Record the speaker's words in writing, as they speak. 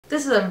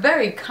This is a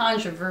very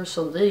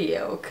controversial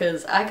video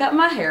because I got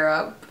my hair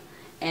up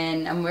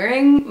and I'm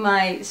wearing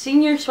my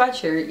senior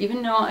sweatshirt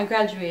even though I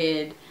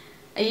graduated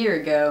a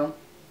year ago,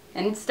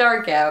 and it's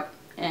dark out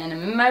and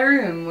I'm in my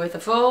room with a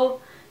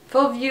full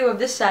view of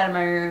this side of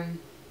my room.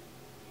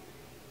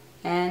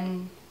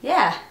 And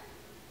yeah,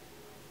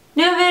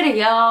 new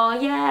video,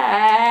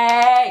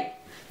 yay!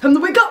 Time to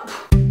wake up!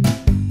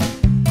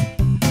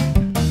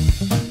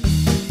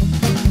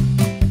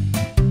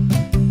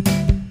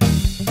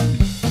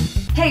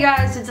 Hey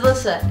guys, it's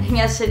Alyssa, and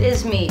yes, it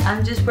is me.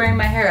 I'm just wearing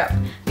my hair up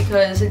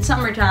because it's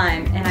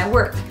summertime and I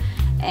work,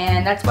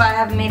 and that's why I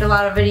haven't made a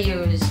lot of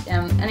videos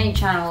on any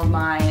channel of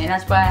mine, and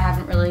that's why I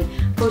haven't really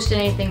posted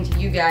anything to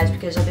you guys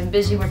because I've been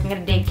busy working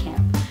at a day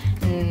camp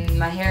and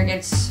my hair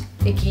gets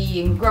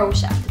icky and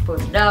gross. I have to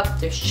put it up.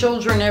 There's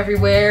children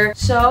everywhere.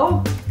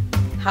 So,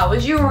 how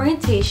was your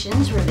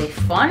orientations? Were they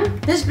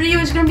fun? This video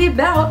is going to be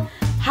about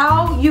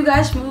how you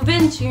guys move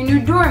into your new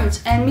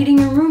dorms and meeting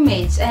your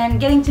roommates and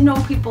getting to know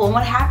people and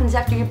what happens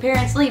after your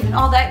parents leave and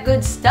all that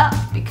good stuff,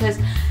 because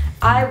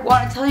I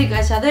want to tell you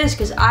guys how this is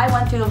because I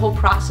went through the whole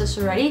process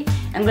already.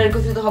 I'm going to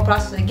go through the whole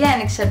process again,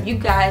 except you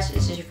guys,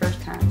 this is your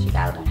first time, so you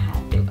gotta learn how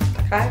to do it,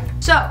 okay?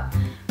 So,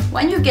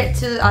 when you get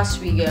to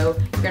Oswego,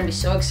 you're going to be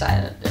so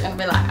excited. You're going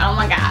to be like, oh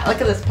my god, look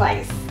at this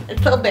place.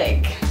 It's so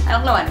big. I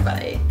don't know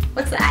anybody.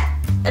 What's that?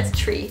 That's a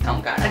tree.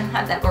 Oh god, I don't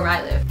have that where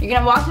I live. You're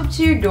gonna walk up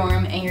to your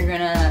dorm and you're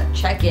gonna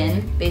check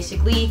in,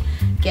 basically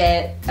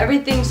get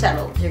everything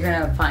settled. You're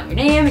gonna find your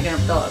name, you're gonna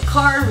fill out a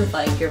card with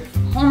like your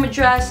home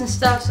address and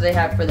stuff so they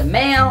have for the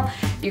mail.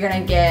 You're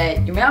gonna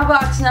get your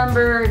mailbox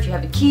number, if you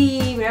have a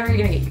key, whatever, you're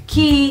gonna get your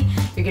key.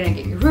 You're gonna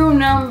get your room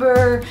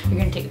number, you're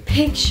gonna take a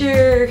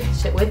picture,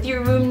 sit with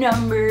your room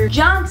number.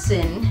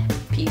 Johnson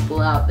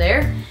people out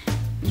there,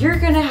 you're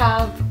gonna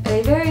have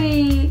a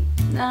very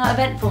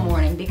eventful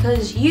morning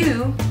because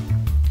you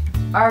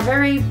are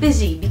very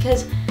busy,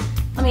 because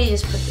let me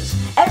just put this.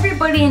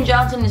 Everybody in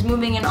Johnson is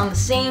moving in on the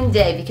same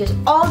day because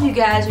all of you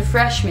guys are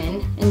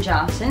freshmen in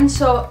Johnson,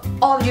 so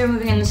all of you are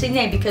moving in the same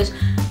day because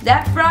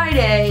that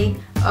Friday,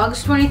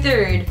 August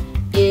 23rd,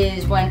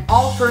 is when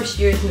all first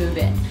years move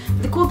in.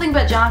 The cool thing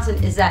about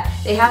Johnson is that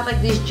they have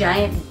like these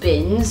giant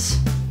bins.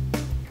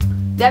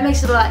 That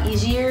makes it a lot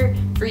easier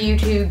for you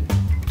to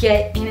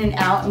get in and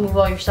out and move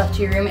all your stuff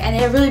to your room, and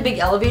they have really big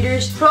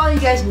elevators. For all you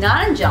guys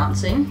not in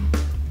Johnson,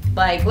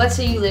 like, let's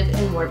say you live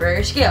in Waterbury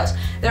or Scales.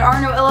 There are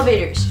no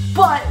elevators,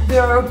 but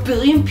there are a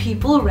billion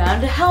people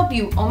around to help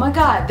you. Oh my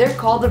god, they're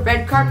called the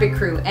Red Carpet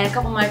Crew, and a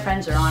couple of my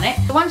friends are on it.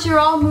 So once you're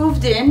all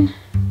moved in,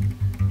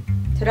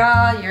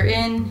 ta-da, you're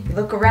in, you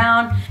look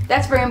around.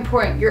 That's very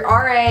important. Your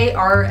RA,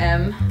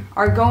 RM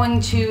are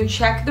going to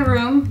check the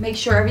room, make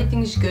sure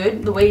everything's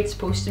good, the way it's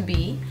supposed to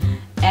be,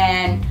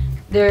 and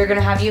they're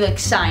gonna have you like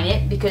sign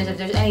it, because if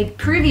there's any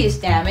previous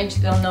damage,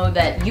 they'll know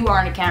that you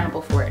aren't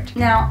accountable for it.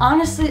 Now,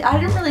 honestly, I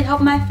didn't really help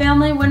my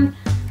family when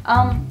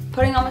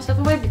putting all my stuff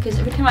away, because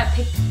every time I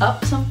picked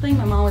up something,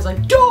 my mom was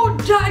like,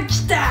 "Don't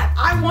touch that!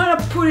 I want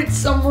to put it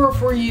somewhere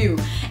for you."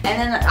 And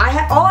then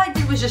all I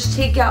did was just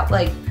take out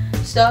like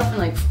stuff and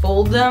like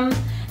fold them,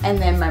 and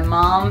then my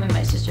mom and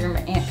my sister and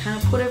my aunt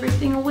kind of put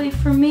everything away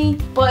from me.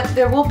 But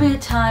there will be a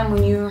time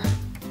when your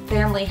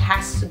family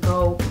has to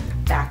go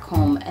back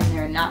home and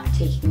they're not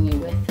taking you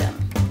with them.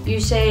 You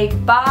say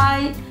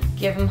goodbye,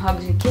 give them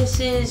hugs and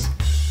kisses,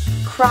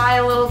 cry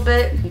a little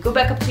bit, you go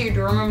back up to your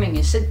dorm room and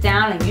you sit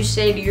down and you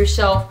say to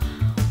yourself,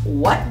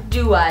 what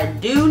do I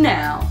do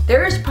now?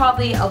 There is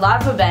probably a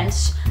lot of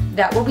events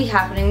that will be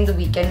happening the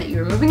weekend that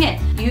you're moving in.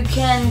 You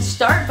can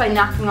start by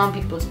knocking on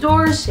people's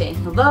doors, saying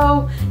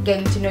hello,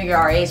 getting to know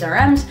your RAs,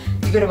 RMs.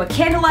 You go to a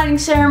candle lighting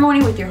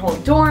ceremony with your whole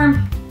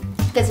dorm,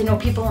 get to know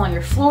people on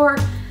your floor.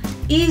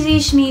 Easy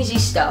schmeezy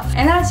stuff.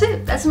 And that's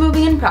it. That's the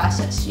moving in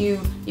process. You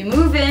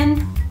move in,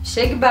 you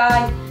say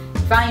goodbye,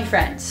 you find your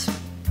friends.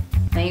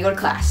 Then you go to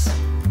class.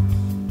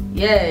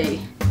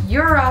 Yay.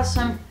 You're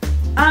awesome,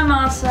 I'm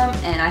awesome,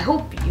 and I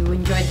hope you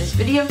enjoyed this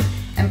video.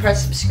 And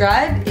press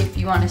subscribe if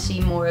you want to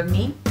see more of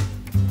me,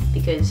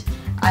 because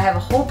I have a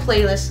whole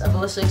playlist of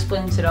Alyssa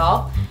Explains It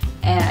All.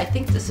 And I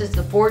think this is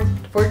the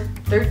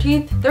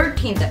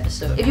 13th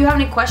episode. If you have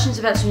any questions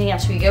about SUNY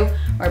Oswego,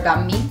 or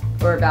about me,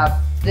 or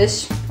about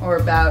this, or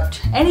about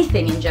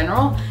anything in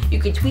general, you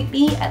could tweet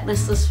me at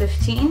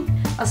listless15.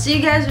 I'll see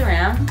you guys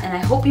around, and I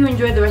hope you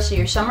enjoy the rest of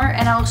your summer,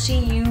 and I'll see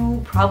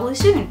you probably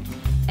soon.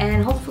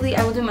 And hopefully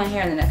I will do my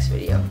hair in the next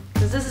video,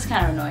 because this is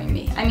kind of annoying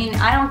me. I mean,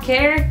 I don't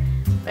care,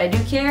 but I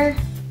do care.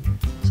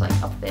 It's like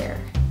up there.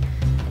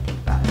 I think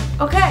about it.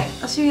 Okay,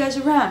 I'll see you guys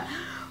around.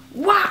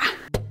 Wah!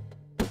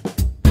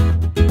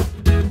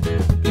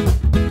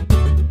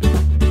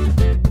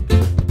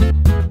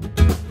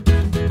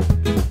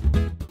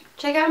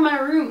 Check out my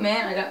room,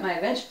 man. I got my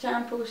Adventure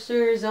Time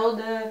poster,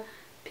 Zelda,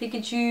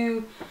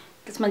 Pikachu.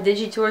 That's my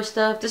Digitour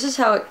stuff. This is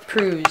how it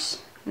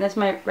proves. And that's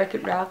my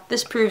record route.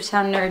 This proves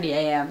how nerdy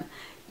I am.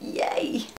 Yay!